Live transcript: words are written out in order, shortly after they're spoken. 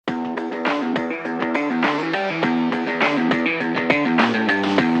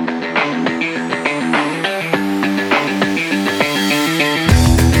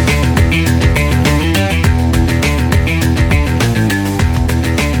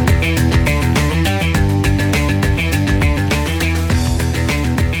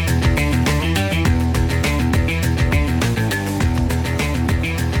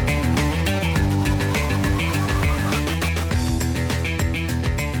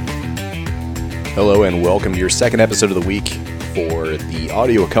Hello and welcome to your second episode of the week for the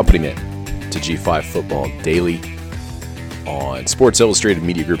audio accompaniment to G5 Football Daily on Sports Illustrated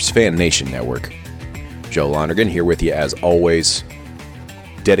Media Group's Fan Nation Network. Joe Lonergan here with you as always,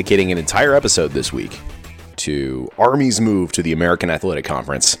 dedicating an entire episode this week to Army's move to the American Athletic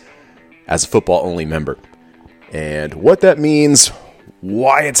Conference as a football-only member, and what that means,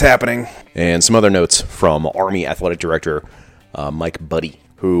 why it's happening, and some other notes from Army Athletic Director Mike Buddie,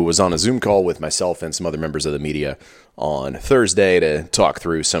 who was on a Zoom call with myself and some other members of the media on Thursday to talk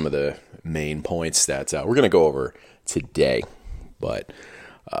through some of the main points that we're going to go over today. But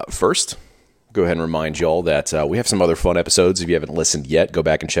first, go ahead and remind y'all that we have some other fun episodes. If you haven't listened yet, go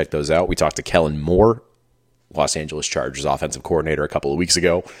back and check those out. We talked to Kellen Moore, Los Angeles Chargers offensive coordinator, a couple of weeks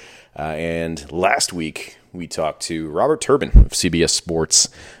ago. And last week, we talked to Robert Turbin of CBS Sports,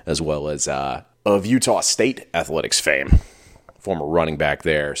 as well as of Utah State athletics fame. Former running back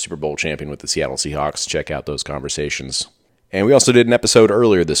there, Super Bowl champion with the Seattle Seahawks. Check out those conversations. And we also did an episode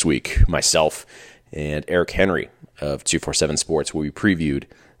earlier this week, myself and Eric Henry of 247 Sports, where we previewed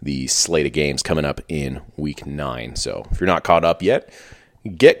the slate of games coming up in Week 9. So if you're not caught up yet,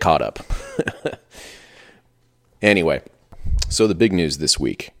 get caught up. Anyway, so the big news this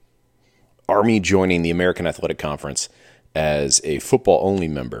week. Army joining the American Athletic Conference as a football-only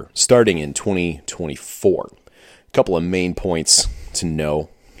member starting in 2024. Couple of main points to know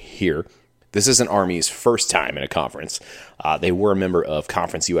here. This isn't Army's first time in a conference. They were a member of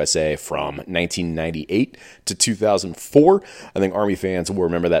Conference USA from 1998 to 2004. I think Army fans will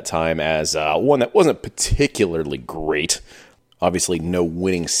remember that time as one that wasn't particularly great. Obviously, no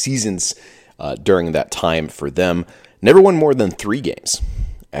winning seasons during that time for them. Never won more than 3 games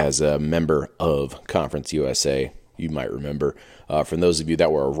as a member of Conference USA. You might remember, for those of you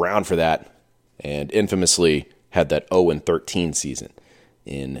that were around for that, and infamously had that 0-13 season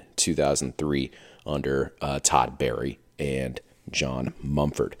in 2003 under Todd Berry and John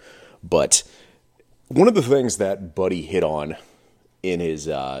Mumford. But one of the things that Buddie hit on in his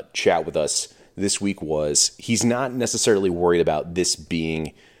chat with us this week was he's not necessarily worried about this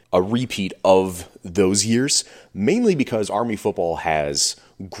being a repeat of those years, mainly because Army football has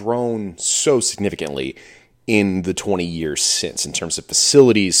grown so significantly in the 20 years since, in terms of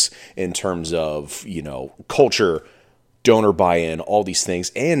facilities, in terms of, culture, donor buy-in, all these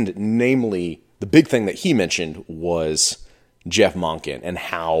things. And namely, the big thing that he mentioned was Jeff Monken and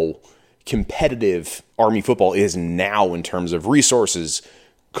how competitive Army football is now in terms of resources,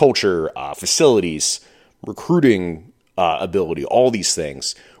 culture, facilities, recruiting ability, all these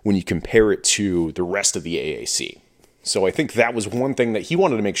things, when you compare it to the rest of the AAC. So I think that was one thing that he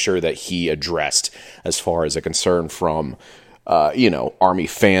wanted to make sure that he addressed as far as a concern from, Army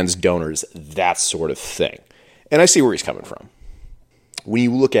fans, donors, that sort of thing. And I see where he's coming from. When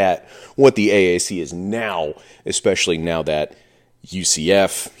you look at what the AAC is now, especially now that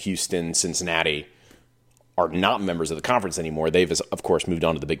UCF, Houston, Cincinnati are not members of the conference anymore, they've, of course, moved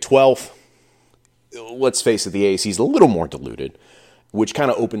on to the Big 12. Let's face it, the AAC is a little more diluted, which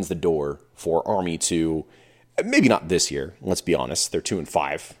kind of opens the door for Army to, maybe not this year, let's be honest, they're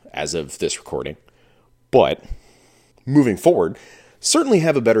 2-5 as of this recording, but moving forward, certainly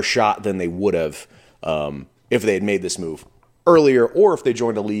have a better shot than they would have if they had made this move earlier, or if they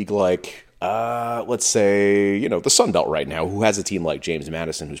joined a league like, let's say, the Sun Belt right now, who has a team like James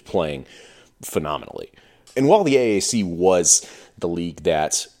Madison who's playing phenomenally. And while the AAC was the league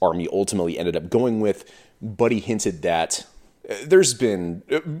that Army ultimately ended up going with, Buddie hinted that there's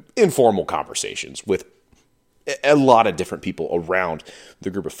been informal conversations with a lot of different people around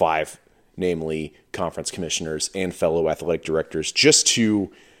the group of 5, namely conference commissioners and fellow athletic directors, just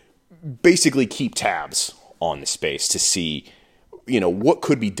to basically keep tabs on the space to see, what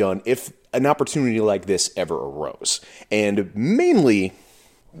could be done if an opportunity like this ever arose. And mainly,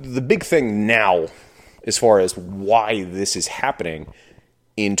 the big thing now, as far as why this is happening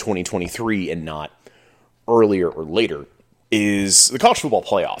in 2023 and not earlier or later, is the college football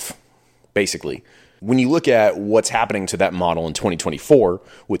playoff, basically. When you look at what's happening to that model in 2024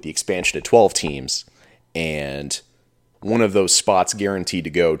 with the expansion to 12 teams and one of those spots guaranteed to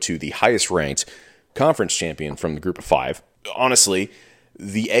go to the highest ranked conference champion from the group of 5, honestly,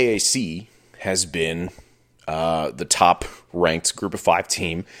 the AAC has been the top ranked group of 5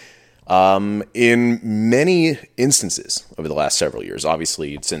 team in many instances over the last several years.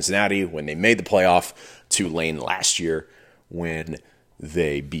 Obviously, Cincinnati, when they made the playoff, Tulane last year when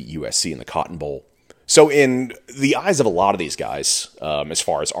they beat USC in the Cotton Bowl. So in the eyes of a lot of these guys, as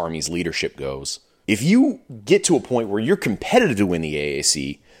far as Army's leadership goes, if you get to a point where you're competitive to win the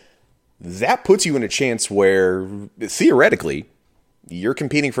AAC, that puts you in a chance where, theoretically, you're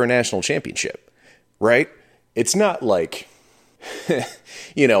competing for a national championship. right? It's not like,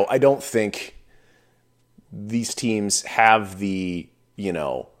 I don't think these teams have the,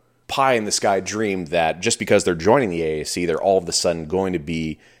 pie in the sky dream that just because they're joining the AAC, they're all of a sudden going to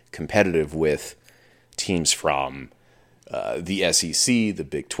be competitive with teams from the SEC, the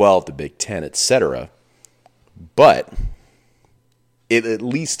Big 12, the Big 10, etc. But it at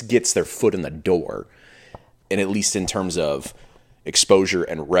least gets their foot in the door, and at least in terms of exposure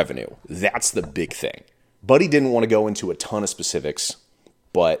and revenue. That's the big thing. Buddie didn't want to go into a ton of specifics,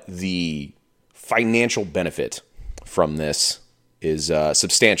 but the financial benefit from this is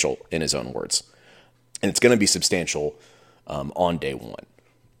substantial in his own words. And it's going to be substantial on day one.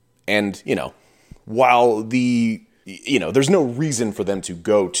 And, while there's no reason for them to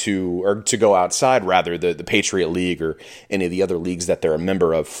go outside, rather, the Patriot League or any of the other leagues that they're a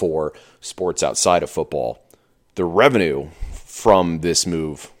member of for sports outside of football, the revenue from this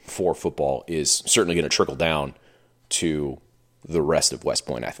move for football is certainly going to trickle down to the rest of West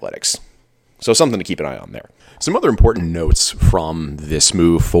Point athletics. So something to keep an eye on there. Some other important notes from this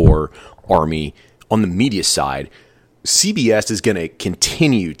move for Army on the media side. CBS is going to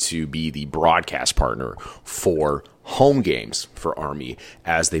continue to be the broadcast partner for home games for Army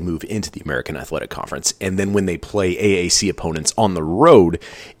as they move into the American Athletic Conference. And then when they play AAC opponents on the road,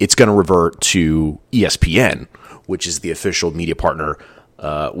 it's going to revert to ESPN, which is the official media partner,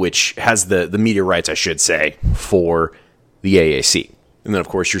 which has the media rights, I should say, for the AAC. And then, of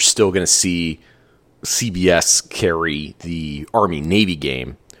course, you're still going to see CBS carry the Army-Navy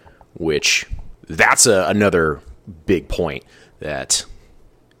game, which that's another big point that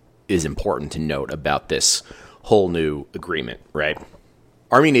is important to note about this whole new agreement, right?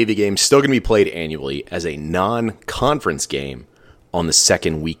 Army-Navy game still going to be played annually as a non-conference game on the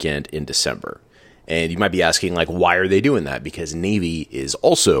second weekend in December. And you might be asking, why are they doing that? Because Navy is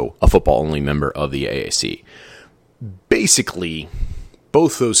also a football-only member of the AAC. Basically,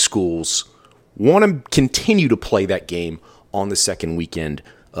 both those schools want to continue to play that game on the second weekend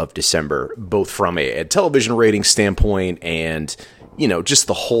of December, both from a television rating standpoint and, just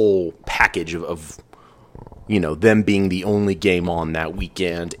the whole package of them being the only game on that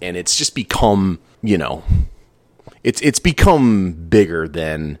weekend. And it's just become, it's become bigger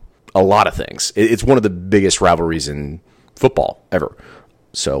than a lot of things. It's one of the biggest rivalries in football ever.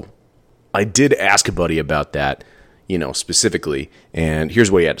 So I did ask a buddy about that, specifically, and here's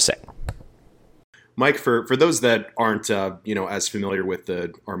what he had to say. Mike, for those that aren't, as familiar with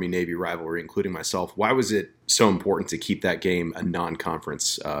the Army-Navy rivalry, including myself, why was it so important to keep that game a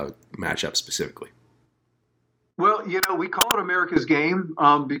non-conference matchup specifically? Well, we call it America's game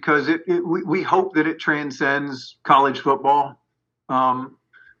because we hope that it transcends college football.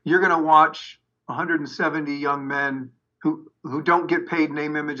 You're going to watch 170 young men who don't get paid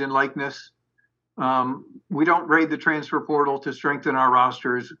name, image, and likeness. We don't raid the transfer portal to strengthen our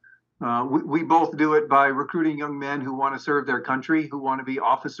rosters. We both do it by recruiting young men who want to serve their country, who want to be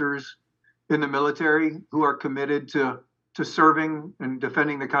officers in the military, who are committed to serving and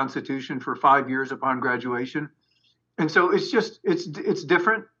defending the Constitution for 5 years upon graduation. And so it's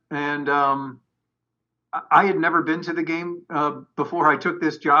different. And I had never been to the game before I took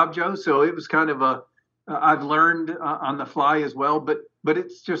this job, Joe. So it was kind of I've learned on the fly as well, but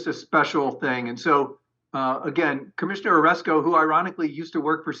it's just a special thing. And so again, Commissioner Oresco, who ironically used to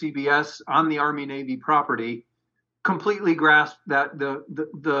work for CBS on the Army-Navy property, completely grasped that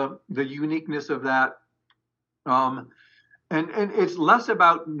the uniqueness of that. And it's less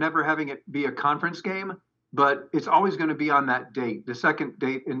about never having it be a conference game, but it's always going to be on that date, the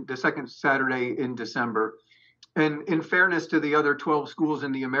second Saturday in December. And in fairness to the other 12 schools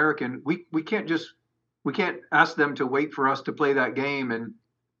in the American, we can't ask them to wait for us to play that game and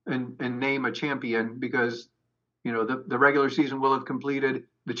name a champion, because the regular season will have completed,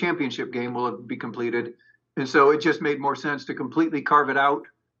 the championship game will be completed, and so it just made more sense to completely carve it out.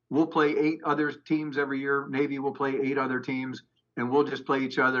 We'll play 8 other teams every year. Navy will play 8 other teams, and we'll just play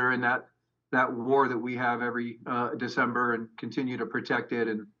each other in that war that we have every December, and continue to protect it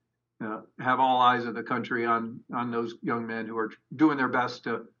and have all eyes of the country on those young men who are doing their best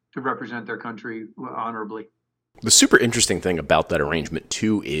to represent their country honorably. The super interesting thing about that arrangement,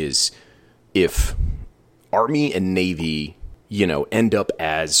 too, is if Army and Navy, end up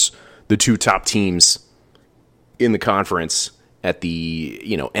as the 2 top teams in the conference at the,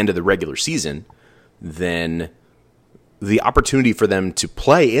 end of the regular season, then the opportunity for them to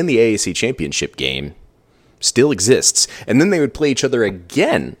play in the AAC championship game still exists. And then they would play each other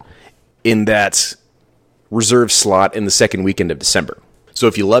again in that reserve slot in the second weekend of December. So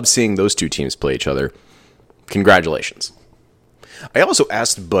if you love seeing those 2 teams play each other, congratulations. I also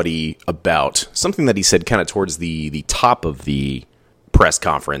asked Buddie about something that he said kind of towards the top of the press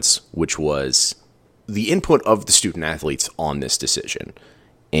conference, which was the input of the student athletes on this decision.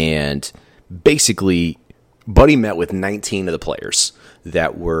 And basically, Buddie met with 19 of the players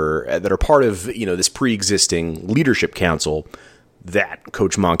that are part of, this pre-existing leadership council that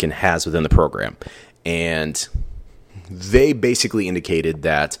Coach Monken has within the program. And they basically indicated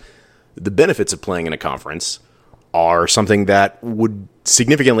that the benefits of playing in a conference are something that would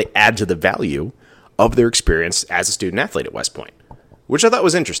significantly add to the value of their experience as a student athlete at West Point, which I thought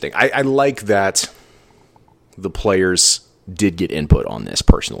was interesting. I like that the players did get input on this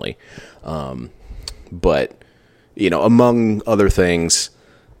personally. But, among other things,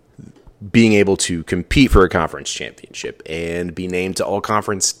 being able to compete for a conference championship and be named to all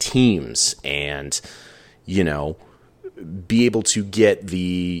conference teams and, be able to get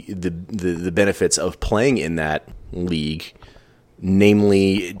the benefits of playing in that league,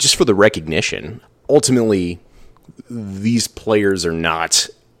 namely just for the recognition. Ultimately, these players are not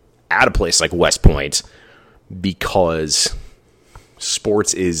at a place like West Point because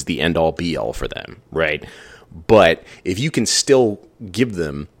sports is the end-all be-all for them, right? But if you can still give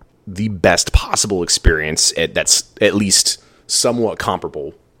them the best possible experience that's at least somewhat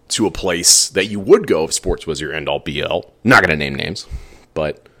comparable to a place that you would go if sports was your end-all be-all, not going to name names,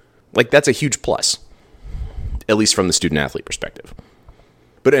 but that's a huge plus, at least from the student-athlete perspective.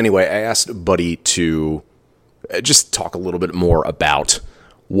 But anyway, I asked Buddie to just talk a little bit more about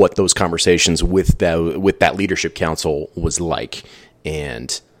what those conversations with that leadership council was like,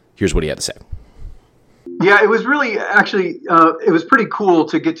 and here's what he had to say. Yeah, it was really it was pretty cool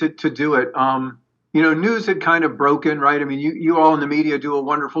to get to do it. News had kind of broken, right? I mean, you all in the media do a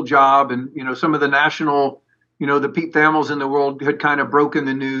wonderful job, and some of the national, the Pete Thamels in the world had kind of broken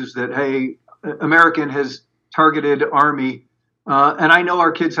the news that, hey, American has targeted Army, and I know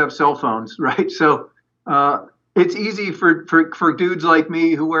our kids have cell phones, right? So it's easy for dudes like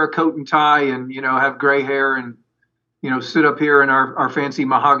me who wear a coat and tie and have gray hair and sit up here in our fancy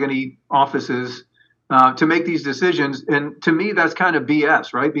mahogany offices to make these decisions. And to me, that's kind of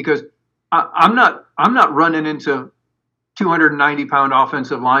BS, right? Because I'm not running into 290-pound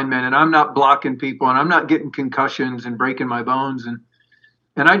offensive linemen, and I'm not blocking people, and I'm not getting concussions and breaking my bones.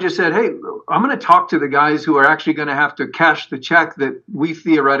 And I just said, hey, I'm going to talk to the guys who are actually going to have to cash the check that we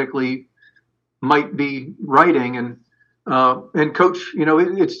theoretically might be writing. And coach,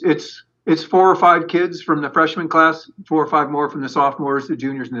 it's 4 or 5 kids from the freshman class, 4 or 5 more from the sophomores, the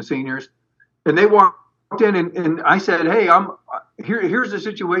juniors, and the seniors. And they walked in, and I said, hey, here's the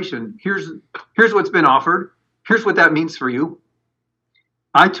situation. Here's what's been offered. Here's what that means for you.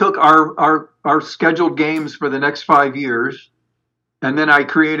 I took our scheduled games for the next 5 years, and then I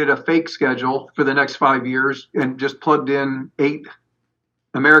created a fake schedule for the next 5 years and just plugged in 8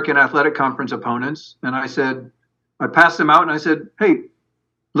 American Athletic Conference opponents. And I passed them out, and I said, hey,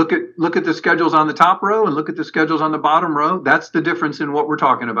 look at the schedules on the top row and look at the schedules on the bottom row. That's the difference in what we're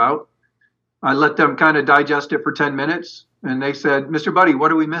talking about. I let them kind of digest it for 10 minutes, and they said, Mr. Buddie,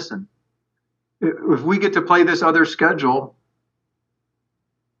 what are we missing? If we get to play this other schedule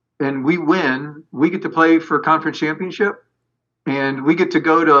and we win, we get to play for a conference championship, and we get to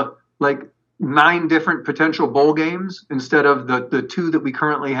go to 9 different potential bowl games instead of the 2 that we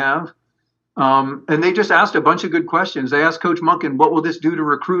currently have. And they just asked a bunch of good questions. They asked Coach Monken, what will this do to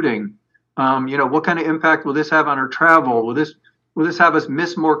recruiting? What kind of impact will this have on our travel? Will this have us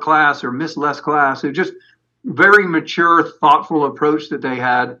miss more class or miss less class? It just very mature, thoughtful approach that they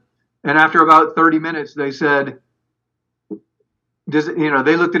had. And after about 30 minutes, they said, they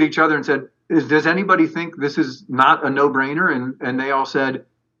looked at each other and said, does anybody think this is not a no-brainer? And they all said,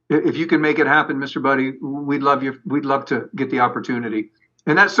 if you can make it happen, Mr. Buddie, we'd love to get the opportunity.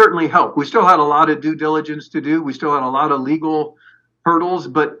 And that certainly helped. We still had a lot of due diligence to do. We still had a lot of legal hurdles,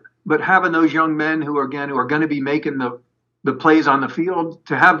 but having those young men who are going to be making the plays on the field,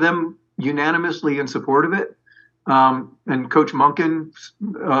 to have them unanimously in support of it, and Coach Monken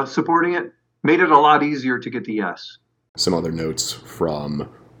supporting it, made it a lot easier to get the yes. Some other notes from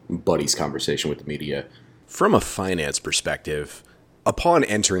Buddie's conversation with the media. From a finance perspective, upon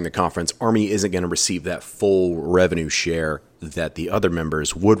entering the conference, Army isn't going to receive that full revenue share that the other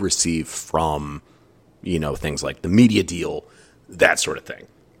members would receive from, things like the media deal, that sort of thing.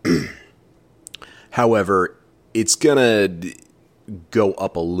 However, it's going to go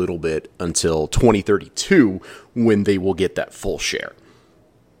up a little bit until 2032 when they will get that full share.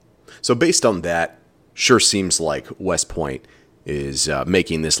 So based on that, sure seems like West Point is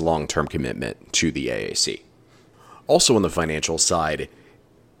making this long-term commitment to the AAC. Also on the financial side,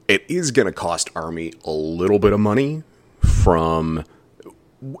 it is going to cost Army a little bit of money from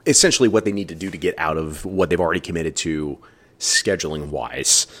essentially what they need to do to get out of what they've already committed to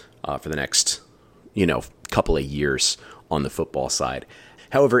scheduling-wise for the next, couple of years on the football side.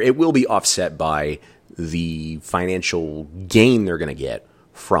 However, it will be offset by the financial gain they're going to get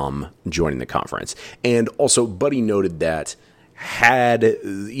from joining the conference. And also, Buddie noted that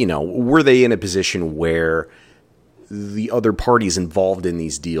were they in a position where the other parties involved in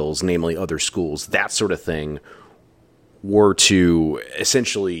these deals, namely other schools, that sort of thing, were to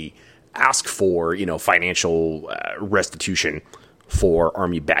essentially ask for, financial restitution for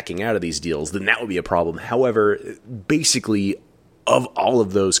Army backing out of these deals, then that would be a problem. However, basically, of all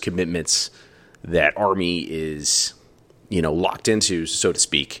of those commitments that Army is, locked into, so to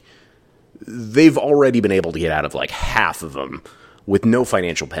speak, they've already been able to get out of like half of them with no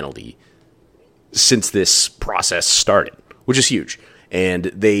financial penalty since this process started, which is huge. And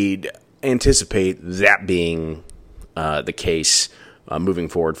they anticipate that being the case moving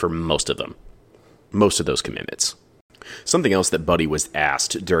forward for most of those commitments. Something else that Buddie was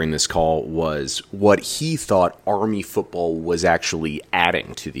asked during this call was what he thought Army football was actually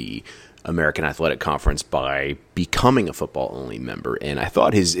adding to the American Athletic Conference by becoming a football-only member. And I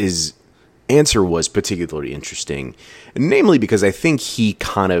thought his answer was particularly interesting, namely because I think he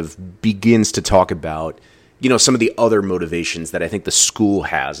kind of begins to talk about, some of the other motivations that I think the school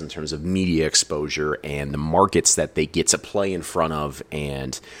has in terms of media exposure and the markets that they get to play in front of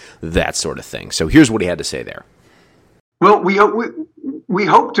and that sort of thing. So here's what he had to say there. Well, we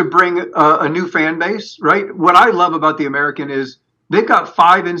hope to bring a new fan base, right? What I love about the American is they've got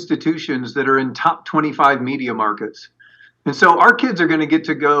 5 institutions that are in top 25 media markets. And so our kids are going to get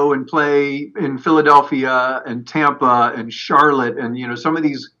to go and play in Philadelphia and Tampa and Charlotte and, some of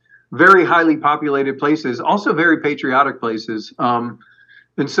these very highly populated places, also very patriotic places. And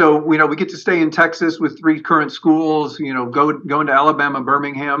so, we get to stay in Texas with 3 current schools, going to Alabama,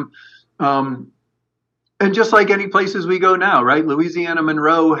 Birmingham. And just like any places we go now, right? Louisiana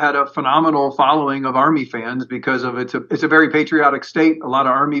Monroe had a phenomenal following of Army fans because of it's a very patriotic state, a lot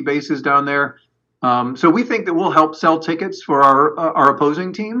of Army bases down there. So we think that we'll help sell tickets for our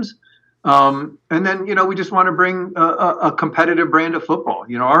opposing teams. And then, we just want to bring a competitive brand of football.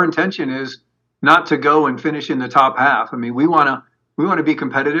 Our intention is not to go and finish in the top half. I mean, we want to be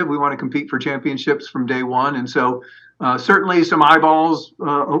competitive. We want to compete for championships from day one. And so certainly some eyeballs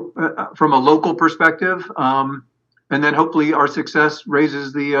from a local perspective. And then hopefully our success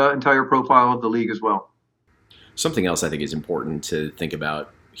raises the entire profile of the league as well. Something else I think is important to think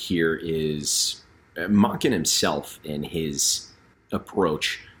about here is Monken himself and his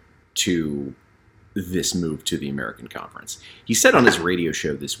approach to this move to the American Conference. He said on his radio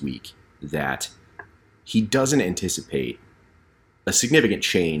show this week that he doesn't anticipate a significant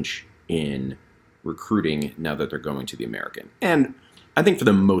change in recruiting now that they're going to the American. And I think for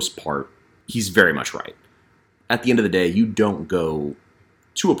the most part, he's very much right. At the end of the day, you don't go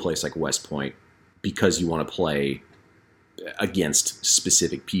to a place like West Point because you want to play against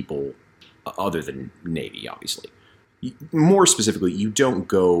specific people other than Navy, obviously. More specifically, you don't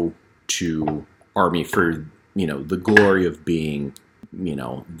go to Army for, the glory of being,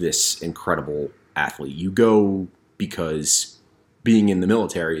 this incredible athlete. You go because being in the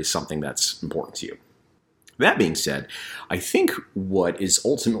military is something that's important to you. That being said, I think what is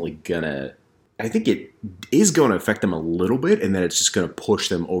ultimately I think it is going to affect them a little bit, and that it's just going to push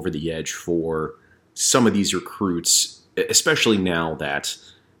them over the edge for some of these recruits, especially now that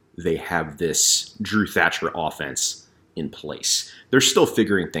they have this Drew Thatcher offense in place. They're still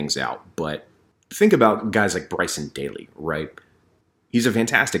figuring things out, but think about guys like Bryson Daly, right? He's a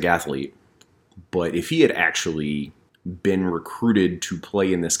fantastic athlete, but if he had actually been recruited to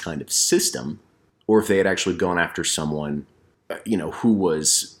play in this kind of system, or if they had actually gone after someone, who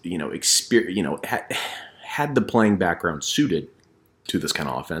was, had the playing background suited to this kind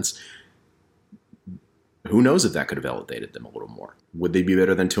of offense, who knows if that could have elevated them a little more. Would they be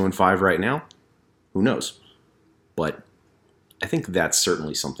better than 2-5 right now? Who knows? But I think that's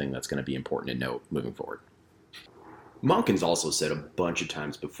certainly something that's going to be important to note moving forward. Monken's also said a bunch of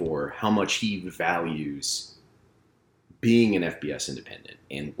times before how much he values being an FBS independent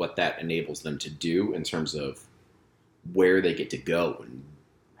and what that enables them to do in terms of where they get to go and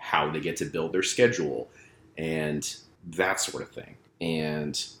how they get to build their schedule and that sort of thing.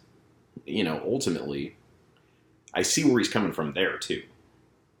 And, ultimately, I see where he's coming from there too,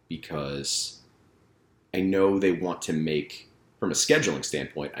 because I know they want to make, from a scheduling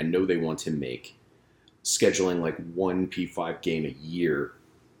standpoint, I know they want to make scheduling like one P5 game a year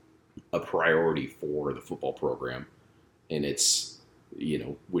a priority for the football program. And it's,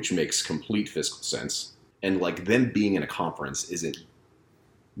 which makes complete fiscal sense. And like them being in a conference isn't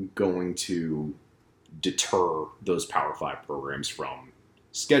going to deter those Power 5 programs from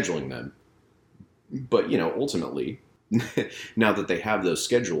scheduling them. But, ultimately, now that they have those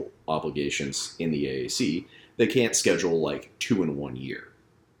schedule obligations in the AAC, they can't schedule like 2 in 1 year,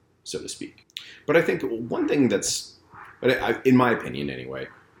 so to speak. But I think one thing that's, in my opinion anyway,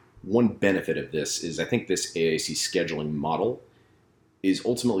 one benefit of this is I think this AAC scheduling model is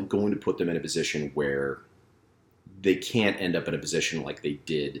ultimately going to put them in a position where they can't end up in a position like they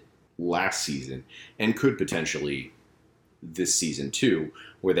did last season and could potentially this season too,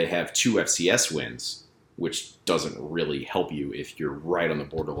 where they have 2 FCS wins, which doesn't really help you if you're right on the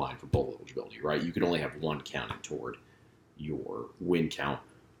borderline for bowl eligibility, right? You can only have 1 counting toward your win count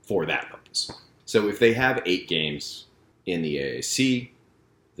for that purpose. So if they have 8 games in the AAC,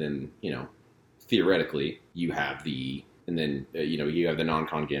 then, theoretically you have you have the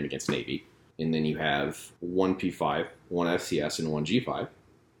non-con game against Navy, and then you have 1 P5, 1 FCS, and 1 G5.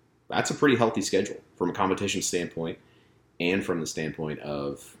 That's a pretty healthy schedule from a competition standpoint and from the standpoint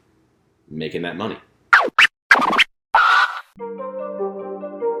of making that money.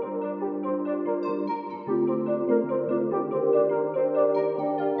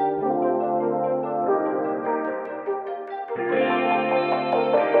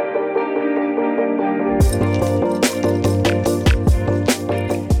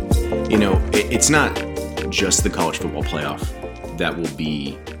 It's not just the college football playoff that will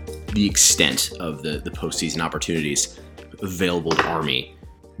be the extent of the postseason opportunities available to Army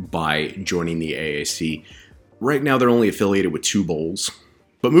by joining the AAC. Right now, they're only affiliated with 2 bowls,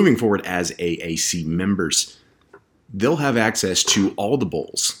 but moving forward as AAC members, they'll have access to all the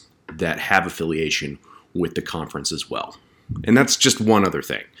bowls that have affiliation with the conference as well. And that's just one other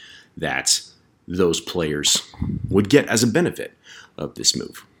thing that those players would get as a benefit of this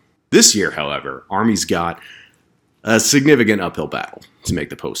move. This year, however, Army's got a significant uphill battle to make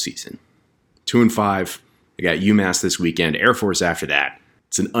the postseason. 2-5, they got UMass this weekend, Air Force after that.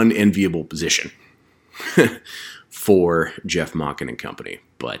 It's an unenviable position for Jeff Monken and company.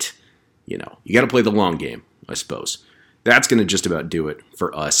 But, you got to play the long game, I suppose. That's going to just about do it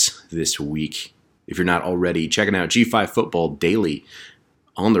for us this week. If you're not already checking out G5 Football Daily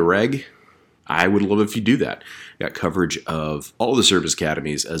on the reg, I would love if you do that. Got coverage of all the service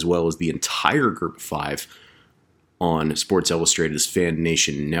academies as well as the entire Group of 5 on Sports Illustrated's Fan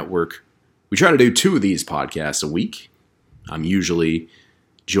Nation Network. We try to do 2 of these podcasts a week. I'm usually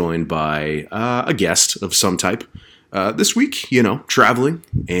joined by a guest of some type. This week, traveling,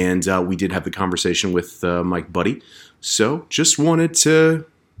 and we did have the conversation with Mike Buddie. So just wanted to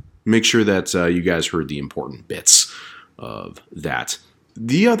make sure that you guys heard the important bits of that.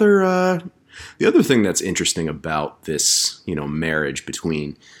 The other thing that's interesting about this, marriage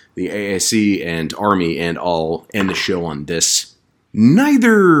between the AAC and Army, and I'll end the show on this,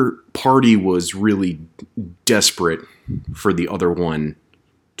 neither party was really desperate for the other one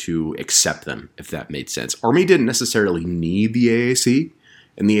to accept them, if that made sense. Army didn't necessarily need the AAC,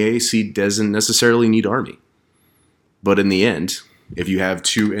 and the AAC doesn't necessarily need Army. But in the end, if you have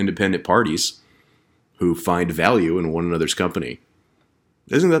 2 independent parties who find value in one another's company,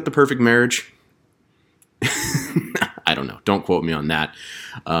 isn't that the perfect marriage? I don't know. Don't quote me on that.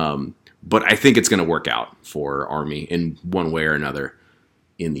 But I think it's going to work out for Army in one way or another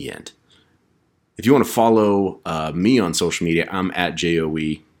in the end. If you want to follow me on social media, I'm at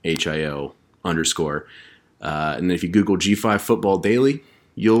JOEHIO_. And then if you Google G5 Football Daily,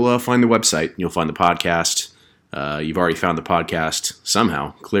 you'll find the website. You'll find the podcast. You've already found the podcast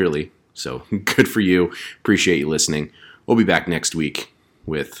somehow, clearly. So good for you. Appreciate you listening. We'll be back next week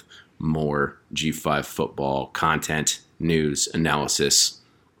with more G5 football content, news, analysis,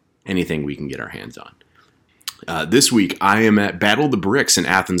 anything we can get our hands on. This week, I am at Battle of the Bricks in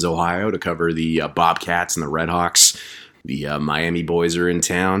Athens, Ohio to cover the Bobcats and the Redhawks. The Miami boys are in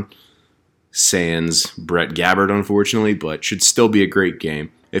town. Sans Brett Gabbert, unfortunately, but should still be a great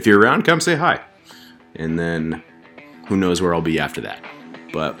game. If you're around, come say hi. And then who knows where I'll be after that.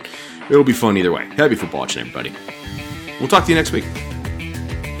 But it'll be fun either way. Happy football watching, everybody. We'll talk to you next week.